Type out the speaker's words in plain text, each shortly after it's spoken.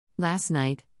Last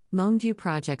night, Moonview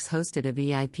Projects hosted a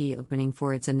VIP opening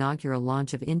for its inaugural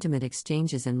launch of Intimate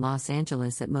Exchanges in Los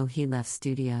Angeles at Mohi Left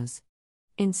Studios.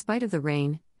 In spite of the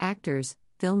rain, actors,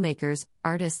 filmmakers,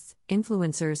 artists,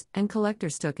 influencers, and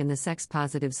collectors took in the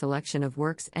sex-positive selection of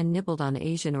works and nibbled on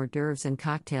Asian hors d'oeuvres and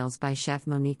cocktails by chef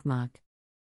Monique Mock.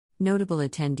 Notable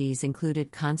attendees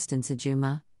included Constance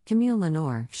Ajuma, Camille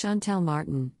Lenore, Chantel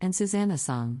Martin, and Susanna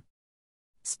Song.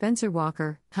 Spencer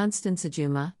Walker, Constance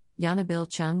Ajuma, Yanabil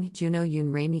Chung, Juno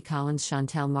Yoon, Raimi Collins,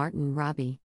 Chantel Martin, Robbie